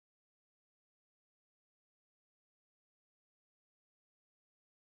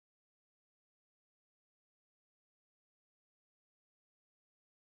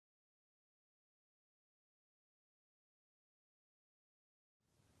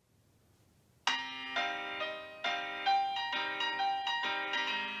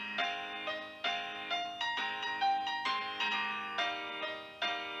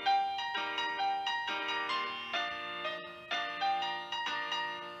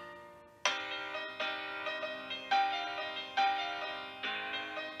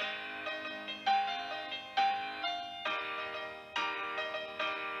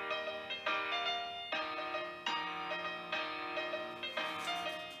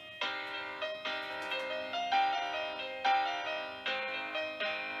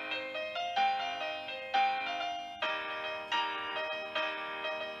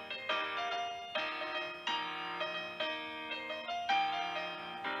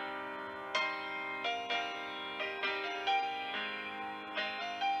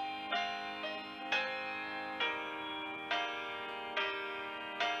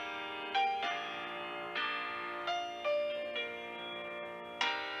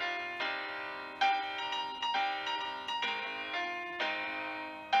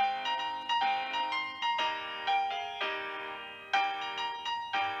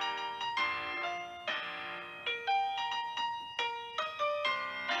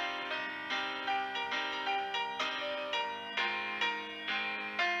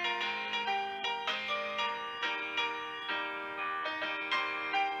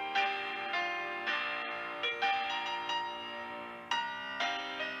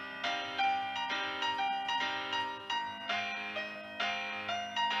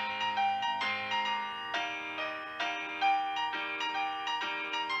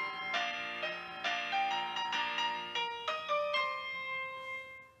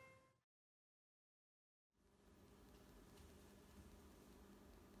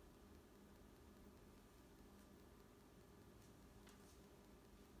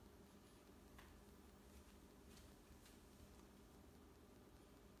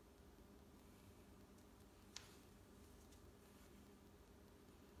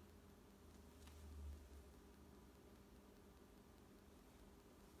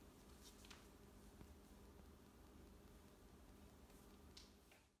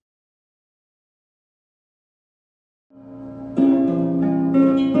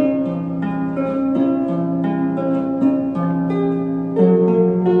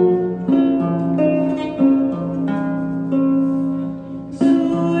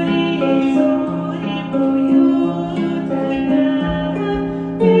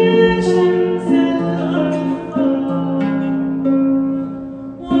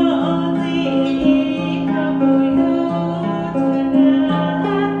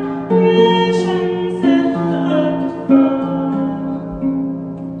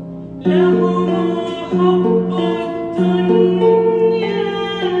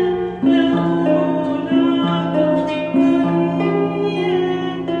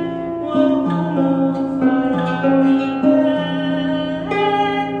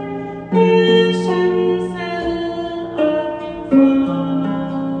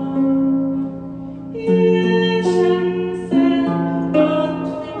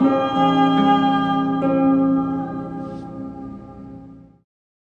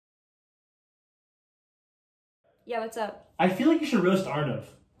Yeah, what's up? I feel like you should roast Arnav.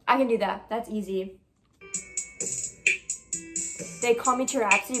 I can do that. That's easy. They call me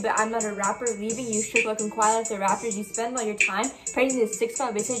Rhapsody, but I'm not a rapper. Leaving you shook looking quiet like the rappers. You spend all your time praising this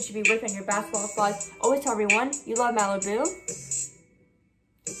 6'5", they said you should be working on your basketball flaws. Always tell everyone you love Malibu.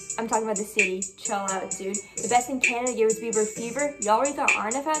 I'm talking about the city. Chill out, dude. The best in Canada gave us Bieber fever. Y'all already thought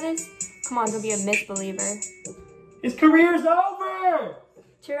Arnav had this? Come on, don't be a misbeliever. His career's over!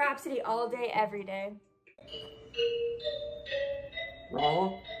 Rhapsody all day, every day.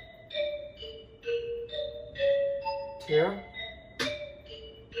 Ronald? Tara?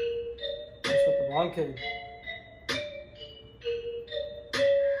 What's with the wrong kid?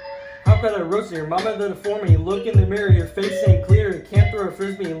 How could I roast you? Your mama did it for me. You look in the mirror, your face ain't clear. You can't throw a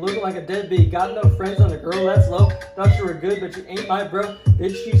frisbee, you look like a deadbeat. Got no friends on a girl that's low. Thought you were good, but you ain't my bro.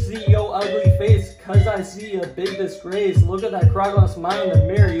 Did she see your ugly face? Cause I see a big disgrace. Look at that crocodile smile in the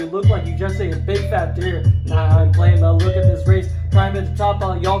mirror. You look like you just ate a big fat deer. Nah, I'm playing, but look at this race. Prime at the top,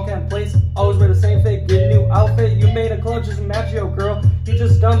 all y'all can't place. Always wear the same fit, get a new outfit. You made a clutch just match yo, girl. You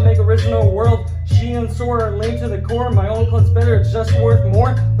just dumb, make original world. She and Sora are lame to the core. My own club's better, it's just worth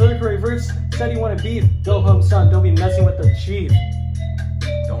more. Lyric reverse, said you wanted beef. Go home, son, don't be messing with the chief.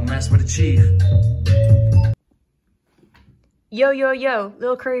 Don't mess with the chief. Yo, yo, yo,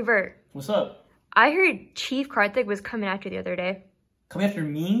 Lil Curry Vert. What's up? I heard Chief Karthik was coming after you the other day. Coming after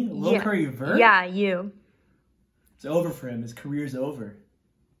me? Lil Curry Vert? Yeah, you. It's over for him. His career's over.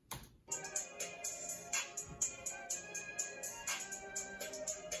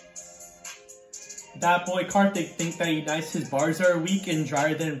 That boy Karthik think that he nice, his bars are weak and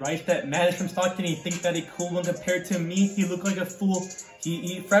drier than rice. That man is from Stockton, he think that he cool when compared to me. He look like a fool, he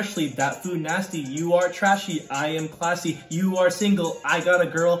eat freshly, that food nasty. You are trashy, I am classy. You are single, I got a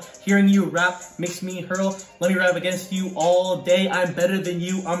girl. Hearing you rap makes me hurl. Let me rap against you all day. I'm better than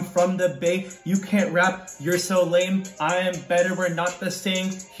you, I'm from the Bay. You can't rap, you're so lame. I am better, we're not the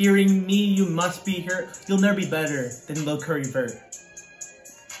same. Hearing me, you must be hurt. You'll never be better than Lil Curry Vert.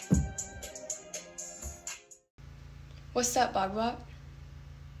 What's up, Bogwat?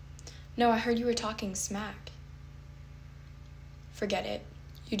 No, I heard you were talking smack. Forget it.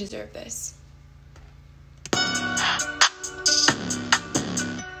 You deserve this.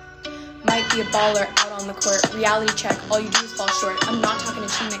 Might be a baller out on the court. Reality check, all you do is fall short. I'm not talking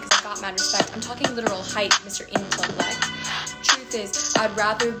achievement because I got mad respect. I'm talking literal height, Mr. Intellect. Truth is, I'd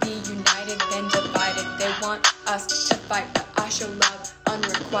rather be united than divided. They want us to fight, but I show love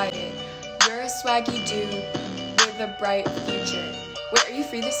unrequited. You're a swaggy dude with a bright future. Wait, are you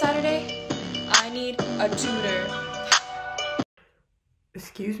free this Saturday? I need a tutor.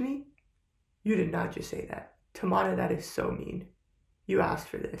 Excuse me? You did not just say that. Tamana, that is so mean. You asked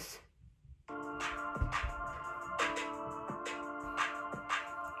for this.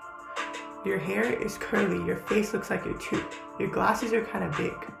 Your hair is curly, your face looks like a tooth. Your glasses are kind of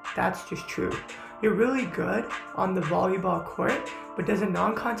big. That's just true. You're really good on the volleyball court, but does a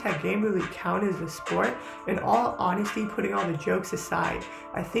non-contact game really count as a sport? In all honesty, putting all the jokes aside,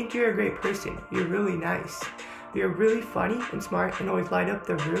 I think you're a great person. You're really nice. You're really funny and smart and always light up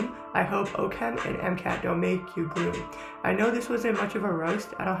the room. I hope OChem and MCAT don't make you gloom. I know this wasn't much of a roast.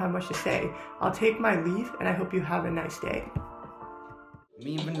 I don't have much to say. I'll take my leave and I hope you have a nice day.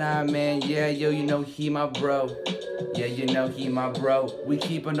 Me but nah, man, yeah, yo, you know he my bro. Yeah, you know he my bro. We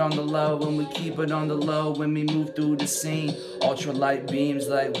keep it on the low, and we keep it on the low when we move through the scene. Ultralight beams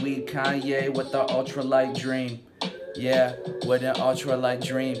like we Kanye with the ultralight dream. Yeah, with an ultralight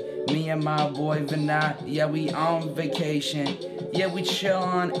dream. Me and my boy Vasanth, yeah, we on vacation. Yeah, we chill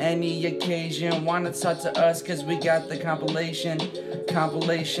on any occasion. Wanna talk to us cause we got the compilation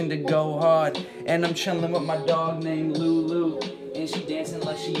to go hard. And I'm chilling with my dog named Lulu. And she dancing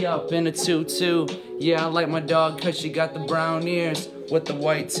like she up in a tutu. Yeah, I like my dog cause she got the brown ears with the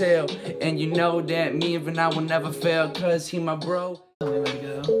white tail. And you know that me and Vasanth will never fail cause he my bro.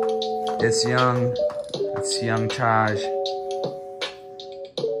 It's young Taj.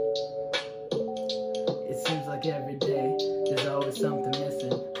 It seems like every day there's always something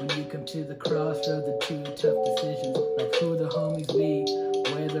missing. When you come to the crossroads of two tough decisions, like who the homies be,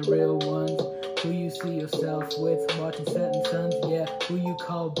 where the real ones, who you see yourself with, watching setting suns, yeah, who you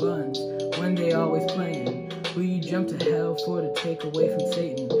call buns, when they always playing, who you jump to hell for to take away from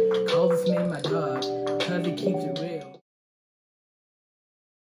Satan. Call this man my dog, cause he keeps it real.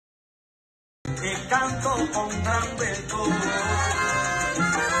 Que canto con gran verdor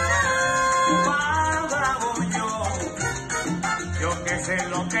para bravo yo que sé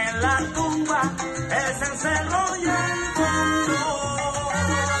lo que en la tumba es el cerro y el condor.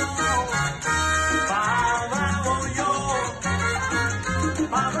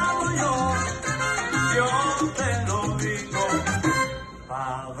 Pa' bravo yo, yo te lo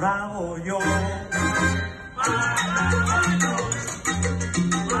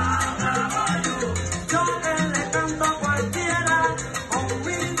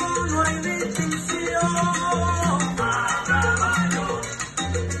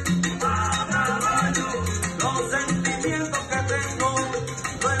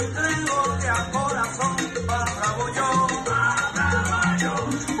entrego de a corazón, más bravo yo.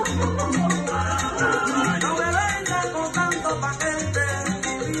 No me vengan con tanto paquete,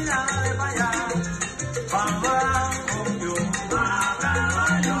 mi vida de pa' allá. Bravo yo.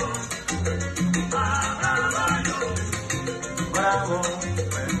 Bravo,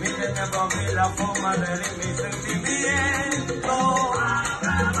 permíteme abrir la forma de mis sentimientos.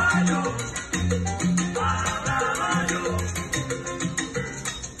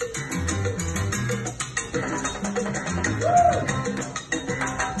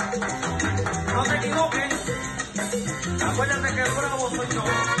 No te equivoques, acuérdate que el bravo soy yo.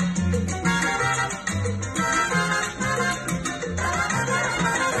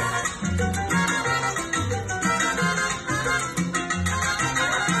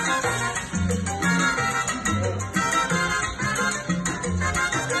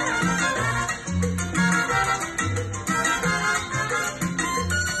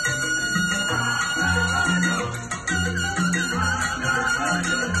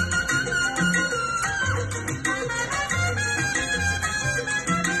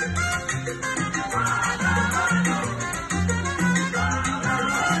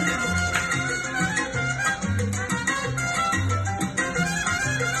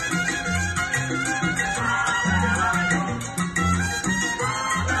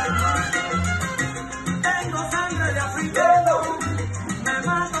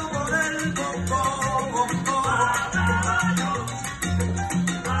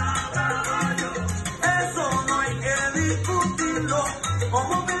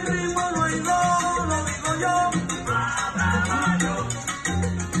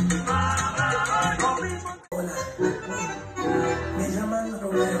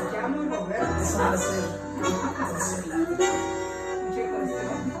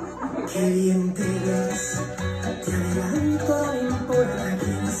 Qué bien te ves, te adelanto, no importa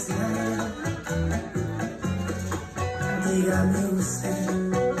quién sea. Dígame usted,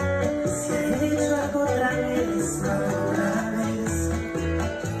 si ha hecho algo otra vez,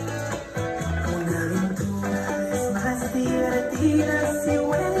 una aventura es más divertida si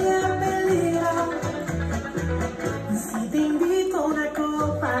huele a peligro. Si te invito a una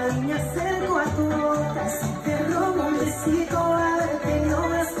copa y me acerco a tu boca, si te robo un besito, a ver que no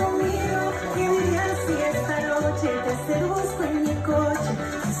has comido. ¿Qué dirías si esta noche te seduzco en mi coche?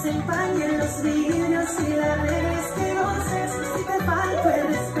 Que se empañen los vidrios y la redes que goces. Si te falto el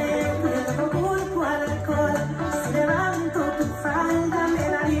respeto y no culpo al alcohol, si levanto tu falda me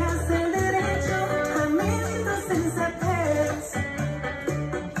darías el derecho a medir tu sensatez.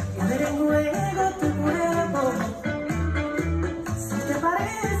 Y ver en juego tu cuerpo, si te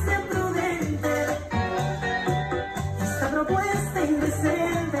parece prudente esta propuesta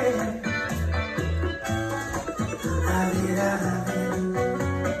indecente. A ver,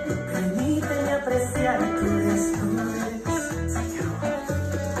 permíteme apreciar tu desnudez.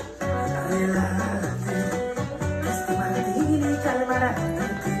 Relájate, este martini calmará lo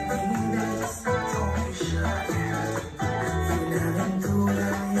que pides. Una aventura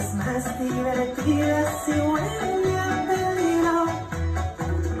es más divertida si huele a peligro.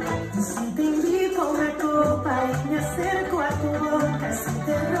 Si te invito a una copa y me acerco a tu boca, si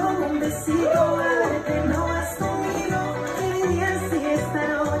te robo un besito, a ver que no has comido. ¿Qué dirías si esta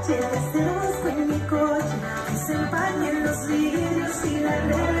noche te seduzco en mi coche? Que se empañen los vidrios y las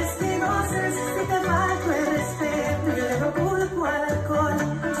redes que goces. Si te falto el respeto y luego culpo al alcohol,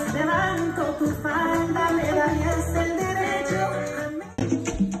 si levanto tu falda me darías el derecho a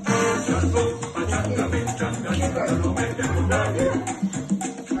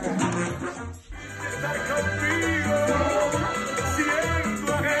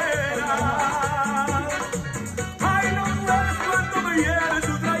Siento ajena. Ay, no sabes cuánto me hiere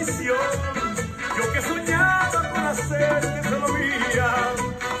tu traición. Yo que soñaba con hacerte solo mía,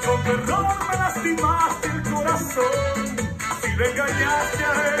 con tu error me lastimaste el corazón. Si le engañaste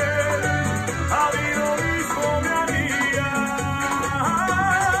a él, a mí lo mismo me haría.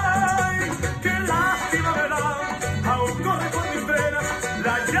 Ay, qué lástima me da, aún corre por mis venas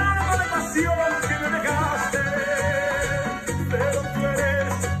la llama de pasión que me dejaste. Pero tú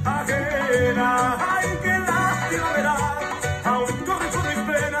eres ajena. Ay, qué lástima me da, aún corre por mis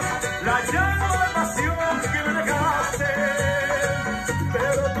venas la llama de pasión que me dejaste.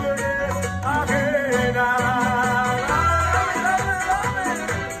 Pero tú eres ajena.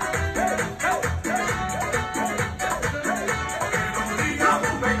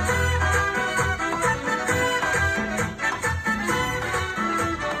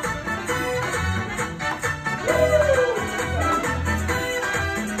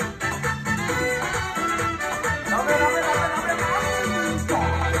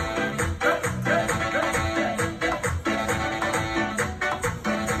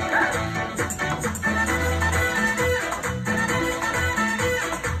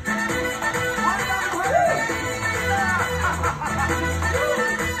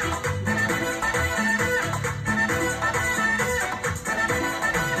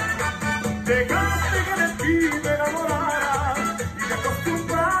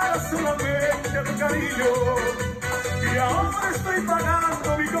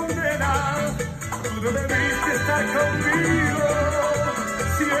 estar conmigo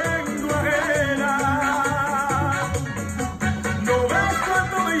siendo ajena. No ves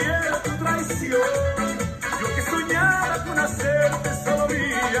cuando me hiera tu traición, yo que soñaba con hacerte solo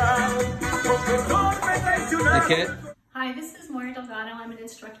mía, con tu horror me traicionaste. Hi, this is Ms.Delgado. I'm an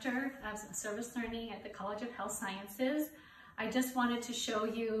instructor of service learning at the College of Health Sciences. I just wanted to show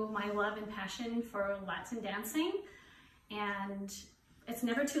you my love and passion for Latin dancing, and it's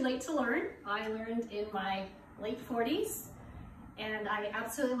never too late to learn. I learned in my late 40s, and I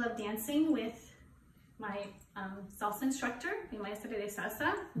absolutely love dancing with my salsa instructor, mi maestra de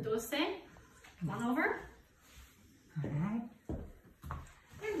salsa, Dulce. Come on over.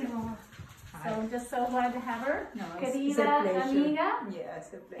 So I'm just so glad to have her. No, Querida amiga. Yeah,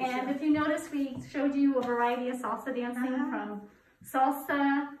 it's a pleasure. And if you notice, we showed you a variety of salsa dancing, from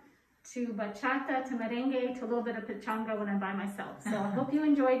salsa to bachata to merengue to a little bit of pachanga when I'm by myself. So I hope you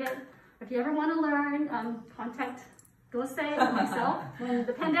enjoyed it. If you ever want to learn, contact Dulce or myself when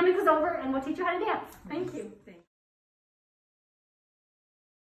the pandemic is over, and we'll teach you how to dance. Thank you.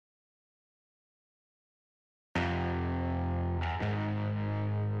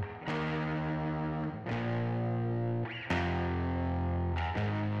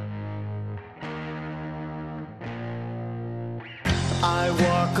 I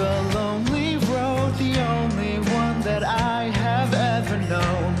walk a lonely road, the only one that I have ever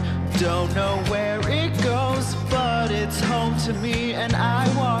known. Don't know where it goes, but it's home to me, and I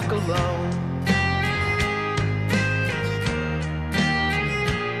walk alone.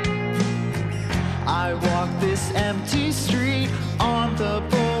 I walk this empty street on the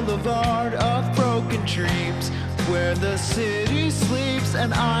boulevard of broken dreams, where the city sleeps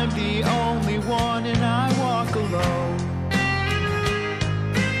and I'm the only one, and I walk alone.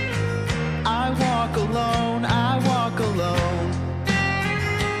 I walk alone, I walk alone.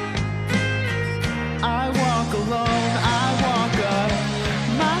 I walk alone, I walk up.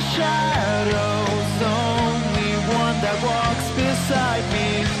 My shadow's the only one that walks beside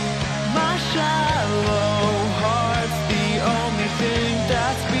me. My shallow heart's the only thing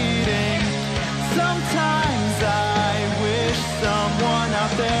that's beating. Sometimes I wish someone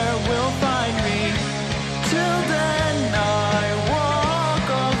out there will find me. Till then I walk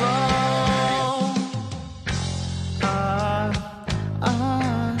alone.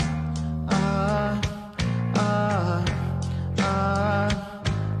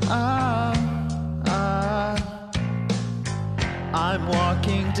 I'm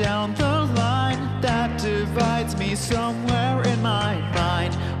walking down the line that divides me somewhere in my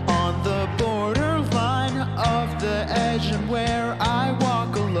mind, on the borderline of the edge and where I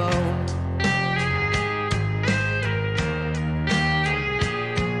walk alone.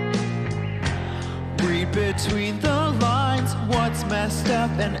 Read between the lines what's messed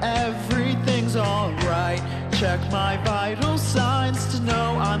up and everything's alright. Check my vital signs to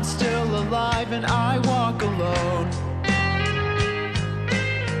know I'm still alive, and I walk alone.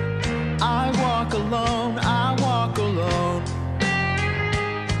 I walk alone, I walk alone.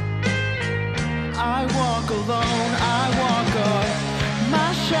 I walk alone, I walk up.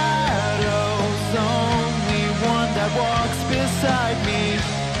 My shadow's the only one that walks beside me.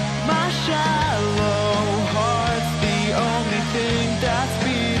 My shallow heart's the only thing that's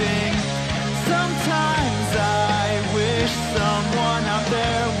beating. Sometimes I wish someone out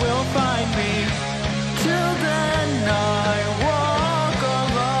there will find me. Till then I walk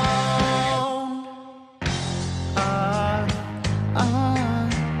alone.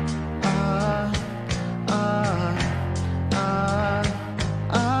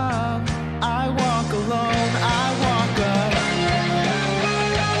 I walk alone, I walk up.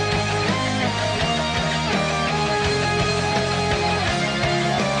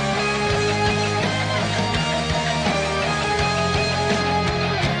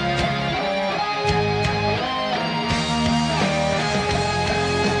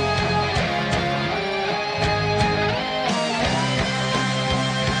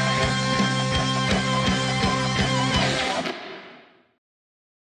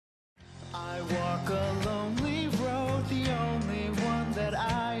 I walk a lonely road, the only one that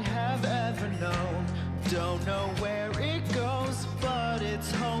I have ever known. Don't know where it goes, but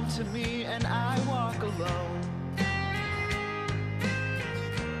it's home to me, and I walk alone.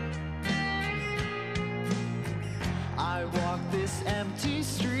 I walk this empty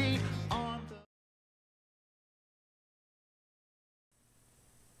street on the...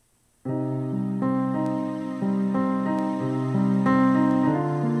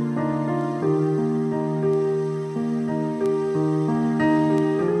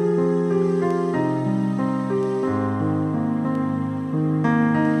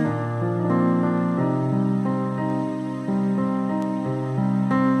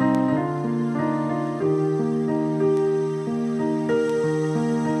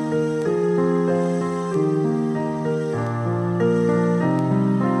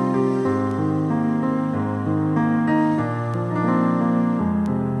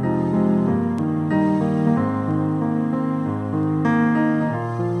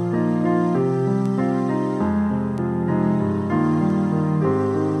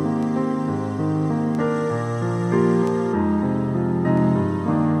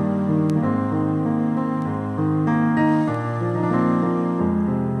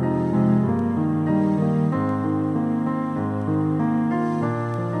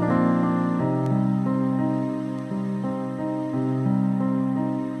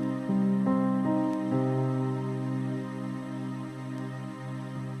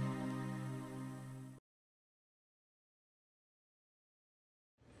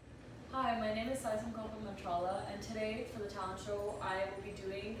 Hi, my name is Saisam from Mantrala, and today for the talent show I will be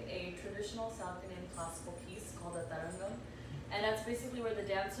doing a traditional South Indian classical piece called a Tarangam, and that's basically where the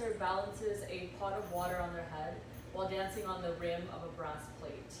dancer balances a pot of water on their head while dancing on the rim of a brass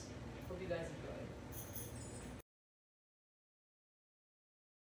plate. Hope you guys enjoy.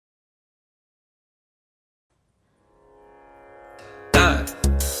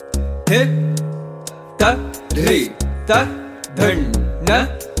 Hit ta re ta dhan na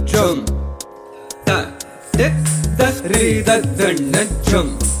chum ta hit ta re ta dhan na chum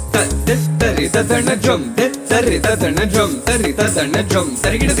ta hit ta re ta dhan na chum hit ta re ta dhan na chum ta re ta dhan na chum ta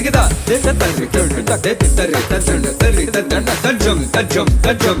re ta ta hit ta re ta dhan ta hit ta re ta dhan ta re ta dhan ta chum ta chum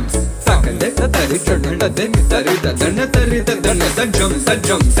ta chum ta ka hit ta re ta dhan ta hit ta re ta dhan ta re ta dhan ta chum ta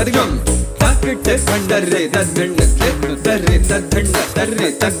chum ta chum Takte pandare da dhanna tare da dhanna tare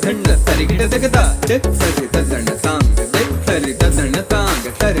da dhanna tarigida dagda tare da dhanna tang tare da dhanna tang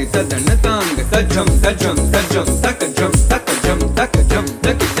tare da dhanna tang tajam tajam tajam takajam takajam takajam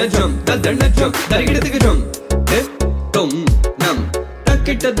takajam da dhanna jam tarigida dagajam he tum nam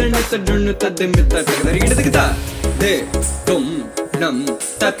takita dhanna tajunnu tadimita tarigida dagda de tum nam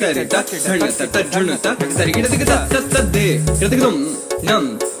takare da dhanna tajunnu tarigida dagda tatade kirtigum nam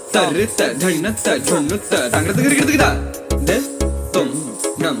Tarita dhanata junutta tangrata girgirgida de tum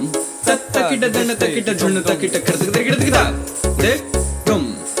nam tattakita dhanata kita junutta kita kirgirgirgida de tum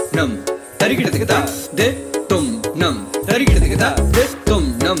nam tarigirgirgida de tum nam tarigirgirgida de tum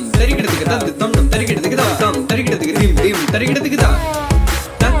nam tarigirgirgida de tum nam tarigirgirgida tam tarigirgirgida dim tarigirgirgida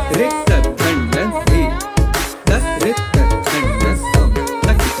tarita dhanna di tarita dhanna tum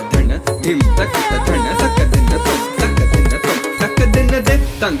takita dhanna dim takita dhanna takadinna tum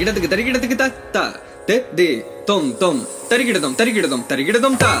Tangidadiki tarigidadiki ta ta de de tom tom tarigidadum tarigidadum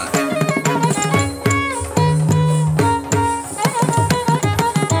tarigidadum ta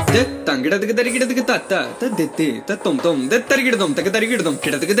de tangidadiki tarigidadiki ta ta ta de de ta tom tom de tarigidadum ta tarigidadum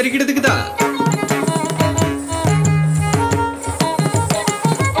kidadiki tarigidadiki ta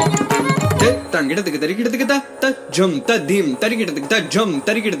de tangidadiki tarigidadiki ta ta jum ta dim tarigidadiki ta jum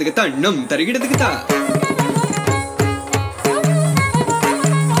tarigidadiki ta nam tarigidadiki ta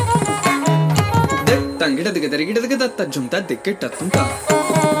Tangidadiki tarigidadiki ta jumta dikita tumta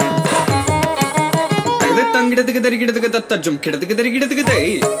Tagde tangidadiki tarigidadiki ta jum kidadiki tarigidadiki dai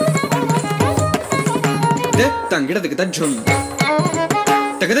De tangidadiki ta jum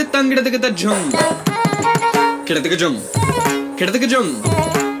Tagde tangidadiki ta jum Kidadiki jum Kidadiki jum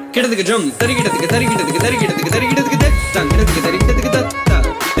Kidadiki jum tarigidadiki tarigidadiki tarigidadiki tarigidadiki de tangidadiki tarigidadiki ta ta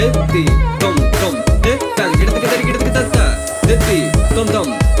de ti tom tom de tangidadiki tarigidadiki ta ta de ti tom tom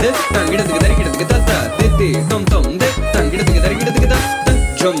de tangidadiki tarigidadiki ta ta de ti tom tom de tangidadiki tarigidadiki ta ta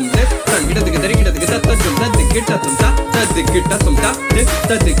jum de tangidadiki tarigidadiki ta ta jum ta dikita tum ta dikita tum ta de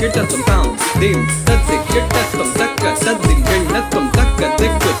ta dikita tum tam dim ta dikita tum ta ka ta dikina tum ta ka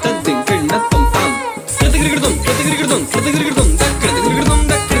dikita ta dikina tum tam kritigirgidum kritigirgidum kritigirgidum da kritigirgidum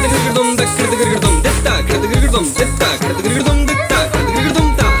da kritigirgidum da kritigirgidum de ta kritigirgidum de ta kritigirgidum de ta kritigirgidum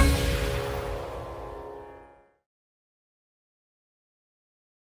ta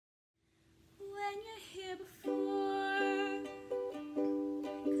When you're here before,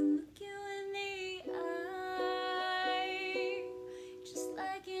 can look you in the eye, just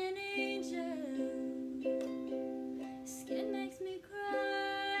like an angel. Skin makes me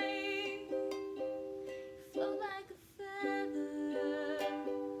cry. You float like a feather.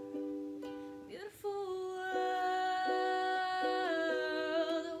 Beautiful world.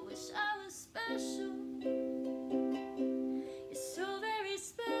 I wish I was special. You're so very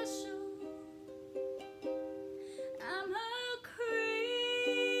special. I'm a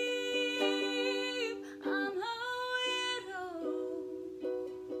creep, I'm a widow.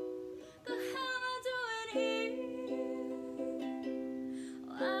 The hell am I doing here?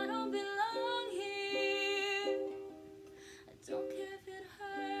 Oh, I don't belong here. I don't care if it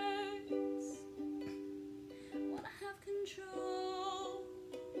hurts. I wanna have control.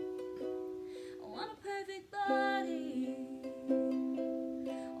 I want a perfect body. I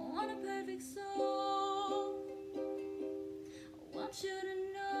want a perfect soul. I want you to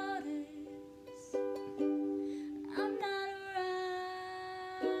notice I'm not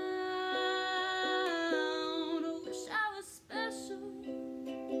around. I wish I was special.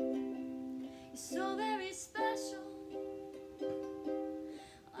 You're so very special.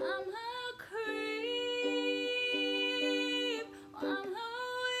 I'm a creep. I'm a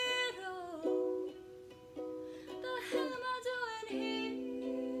widow. The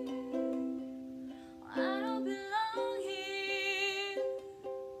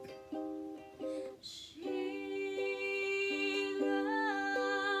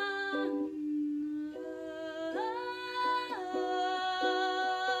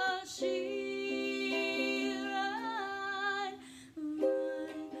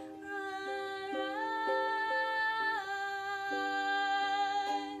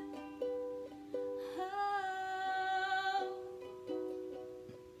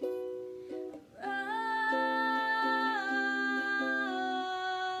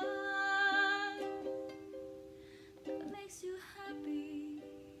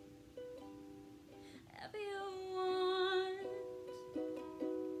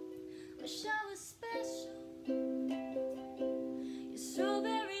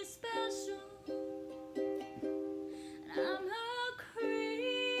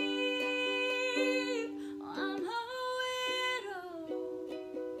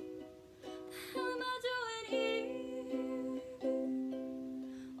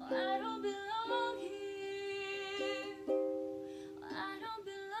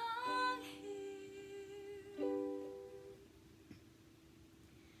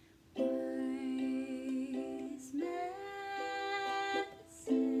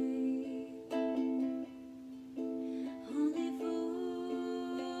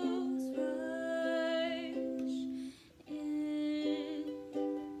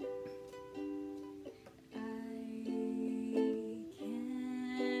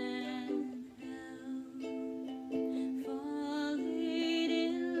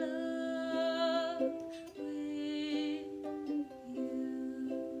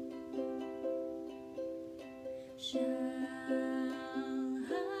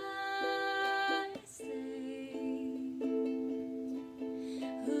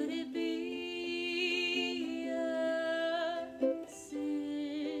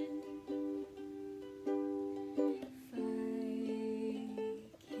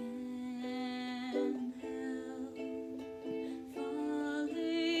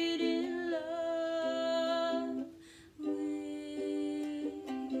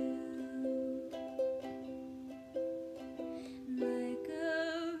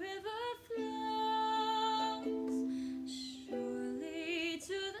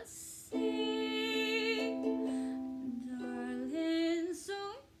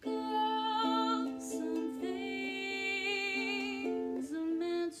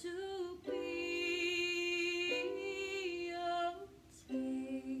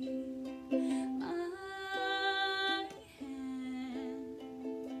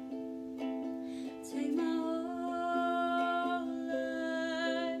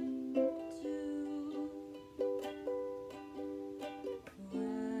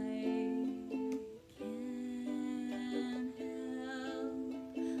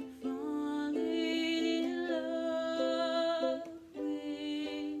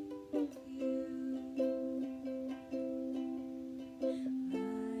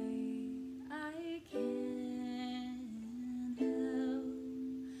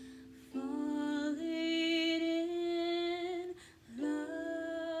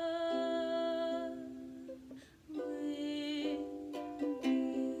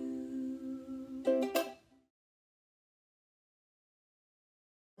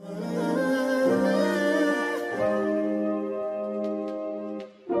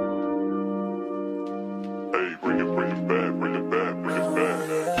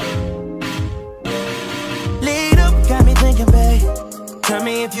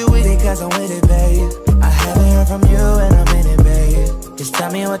cause I'm with it, babe. I haven't heard from you and I'm in it, babe. Just tell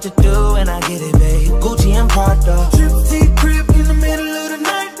me what to do and I get it, babe. Gucci and Prada. Trip, T, crib in the middle